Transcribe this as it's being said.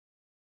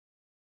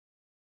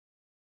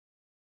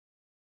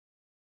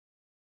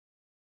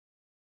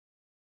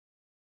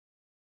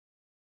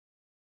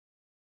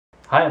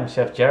Hi, I'm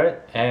Chef Jared,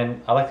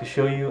 and I'd like to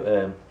show you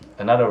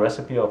another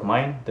recipe of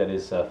mine that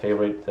is a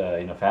favorite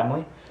in the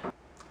family.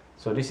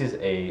 So this is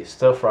a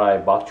stir-fry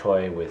bok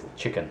choy with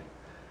chicken.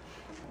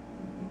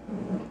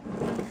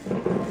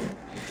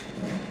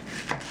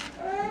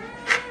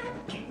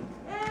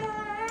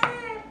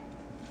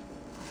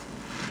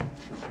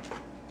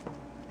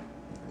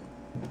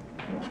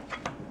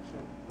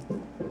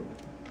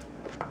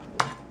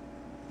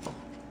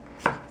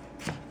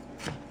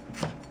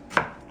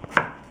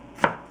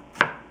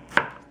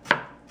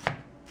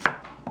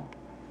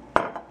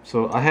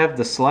 So I have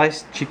the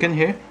sliced chicken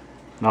here.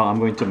 Now I'm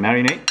going to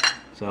marinate.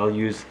 So I'll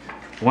use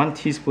 1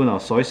 teaspoon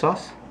of soy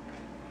sauce,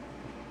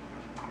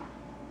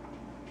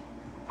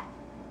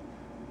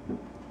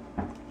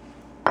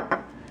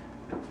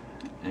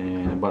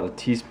 and about a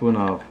teaspoon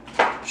of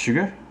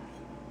sugar,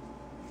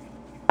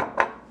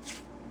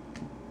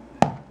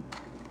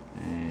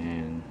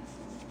 and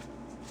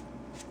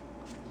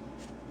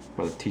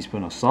about a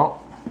teaspoon of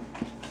salt,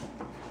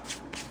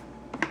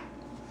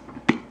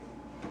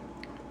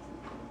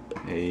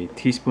 a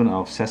teaspoon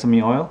of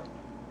sesame oil,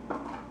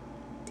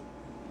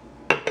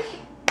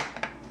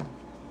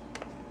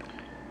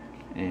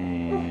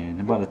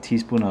 and about a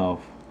teaspoon of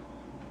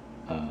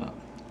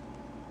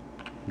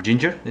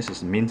ginger. This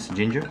is minced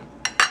ginger,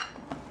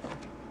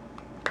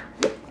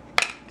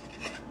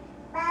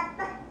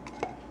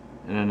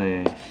 and then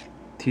a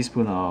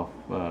teaspoon of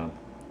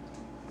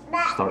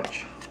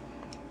starch,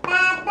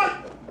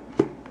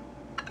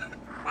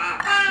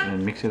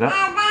 and mix it up.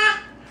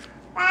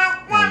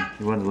 And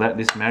you want to let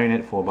this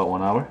marinate for about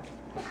 1 hour.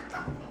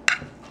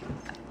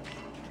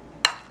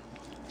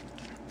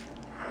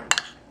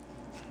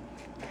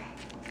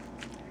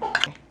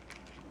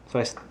 So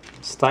I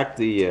stack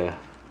the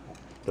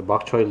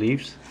bok choy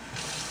leaves,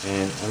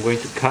 and I'm going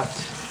to cut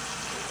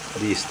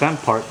the stem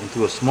part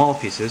into small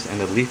pieces and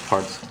the leaf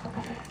parts,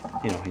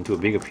 into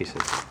bigger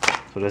pieces.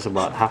 So that's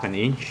about 1/2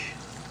 inch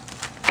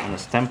on the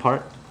stem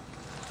part,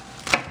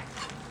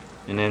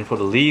 and then for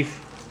the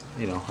leaf,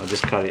 I'll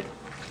just cut it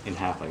in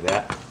half like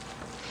that.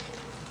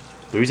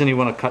 The reason you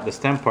want to cut the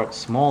stem part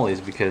small is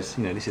because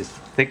this is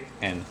thick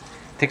and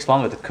it takes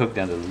longer to cook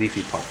than the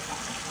leafy part.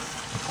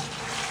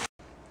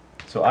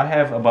 So I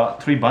have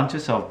about 3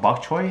 bunches of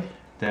bok choy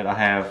that I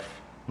have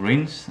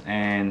rinsed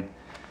and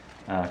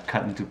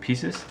cut into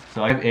pieces.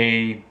 So I have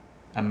a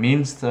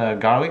minced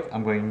garlic.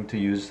 I'm going to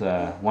use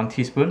 1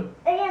 teaspoon.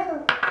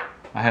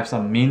 I have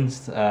some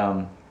minced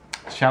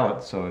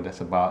shallots, so that's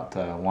about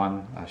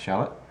 1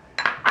 shallot.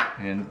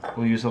 And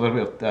we'll use a little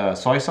bit of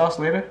soy sauce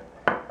later,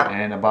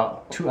 and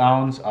about 2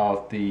 ounces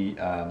of the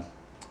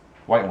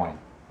white wine.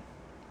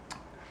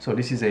 So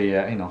this is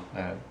a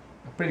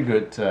pretty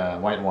good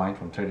white wine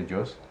from Trader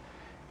Joe's.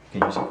 You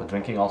can use it for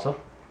drinking also.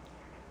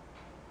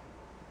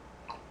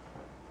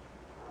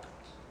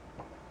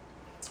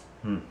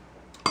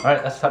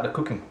 Alright, let's start the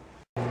cooking.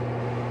 I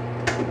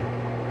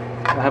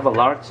have a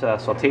large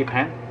saute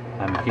pan.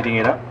 I'm heating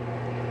it up.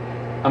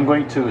 I'm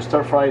going to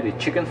stir fry the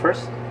chicken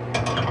first.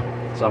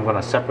 So I'm going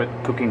to separate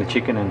cooking the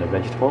chicken and the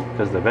vegetable,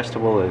 because the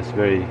vegetable is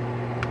very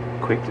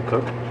quick to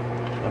cook.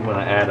 I'm going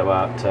to add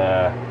about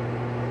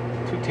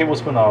 2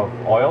 tablespoons of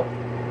oil.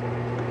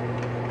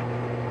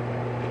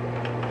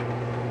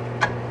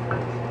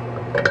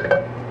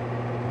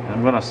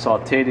 I'm going to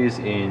saute this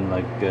in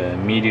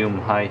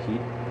medium-high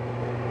heat.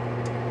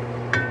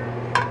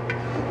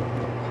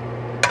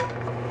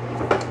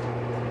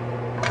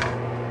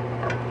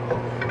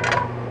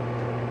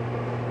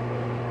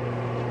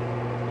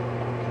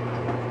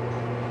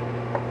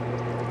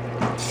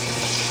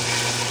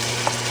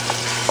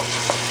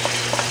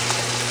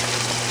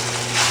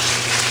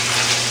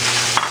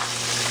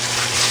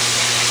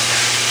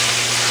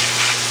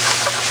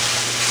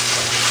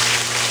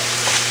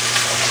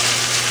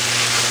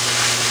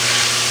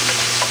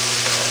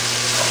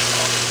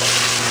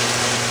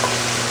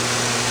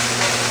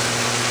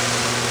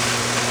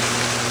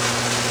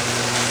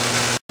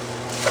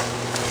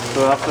 So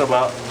after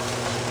about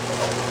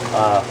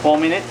 4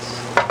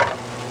 minutes,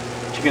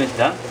 chicken is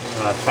done.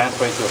 I'm going to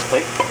transfer it to a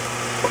plate.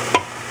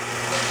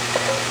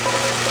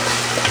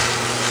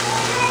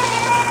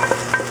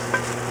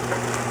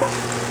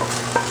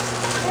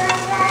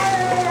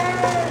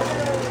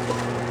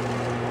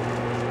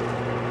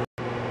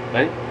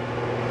 Ready?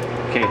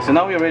 Okay, so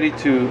now we're ready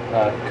to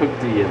cook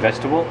the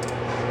vegetable.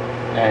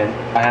 And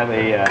I have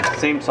a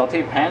same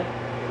saute pan,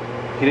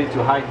 heat it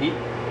to high heat.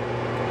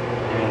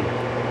 And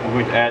I'm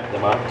going to add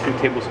about 2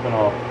 tablespoons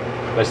of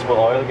vegetable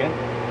oil again.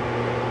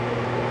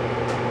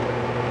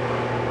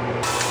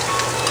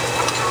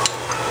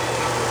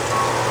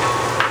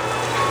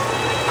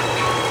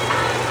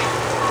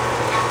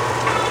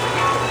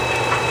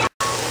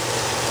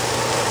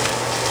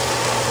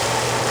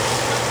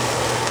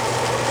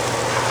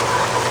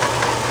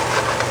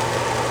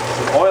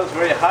 So the oil is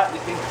very hot.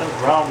 This thing turns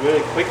brown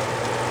really quick.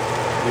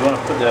 You want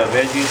to put the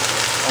veggies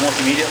almost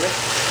immediately.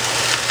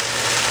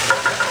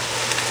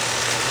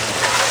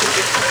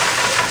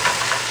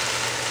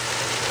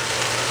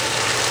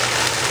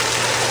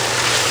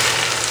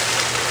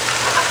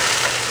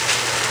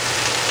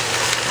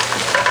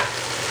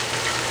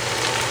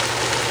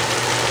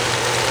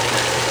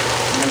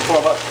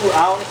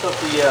 ounce of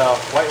the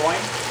white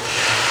wine.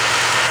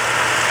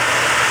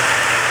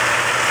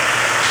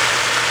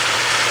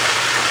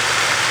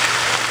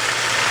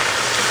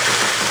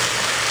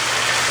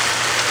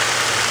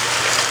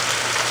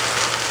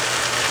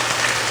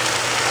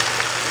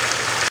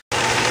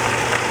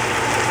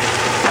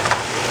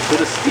 So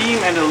the steam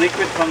and the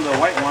liquid from the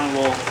white wine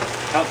will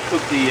help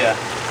cook the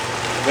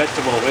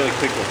vegetable really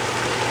quickly.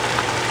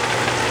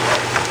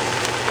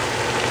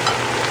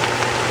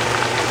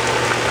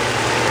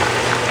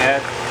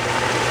 Add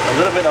a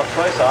little bit of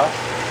soy sauce.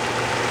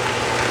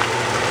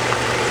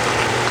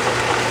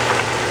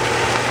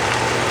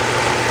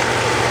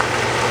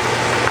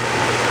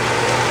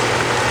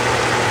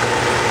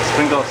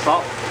 Sprinkle of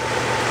salt.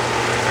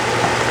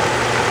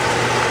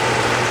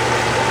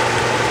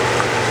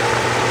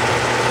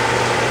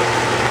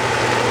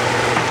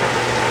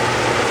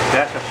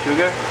 Dash of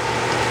sugar.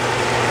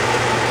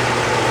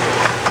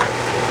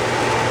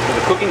 So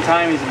the cooking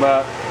time is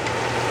about,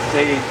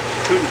 say,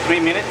 2 to 3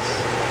 minutes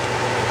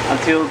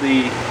until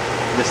the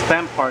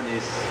stem part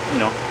is, you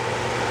know,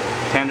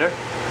 tender.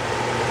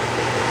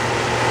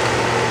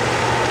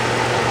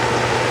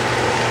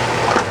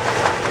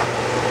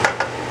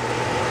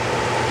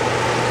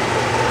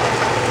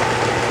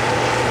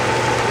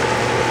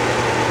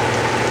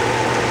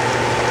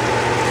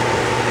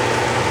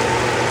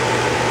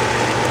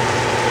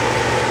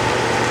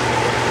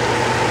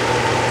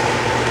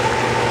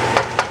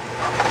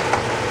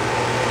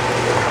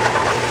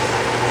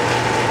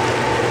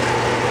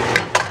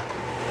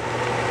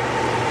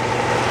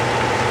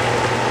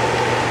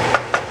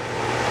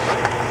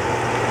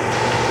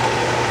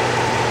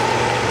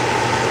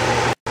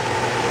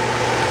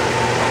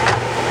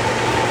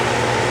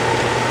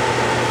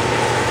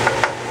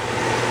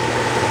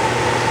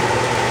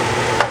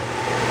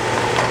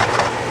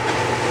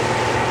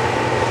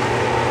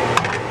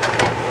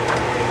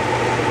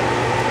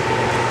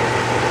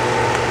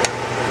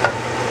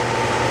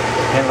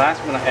 And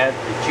last, I'm going to add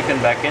the chicken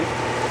back in.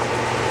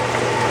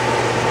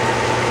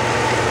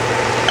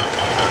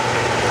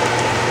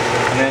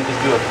 And then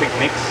just do a quick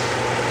mix,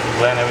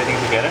 blend everything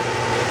together.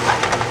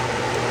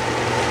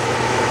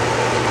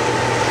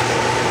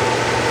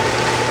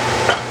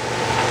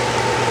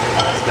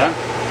 That's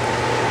done.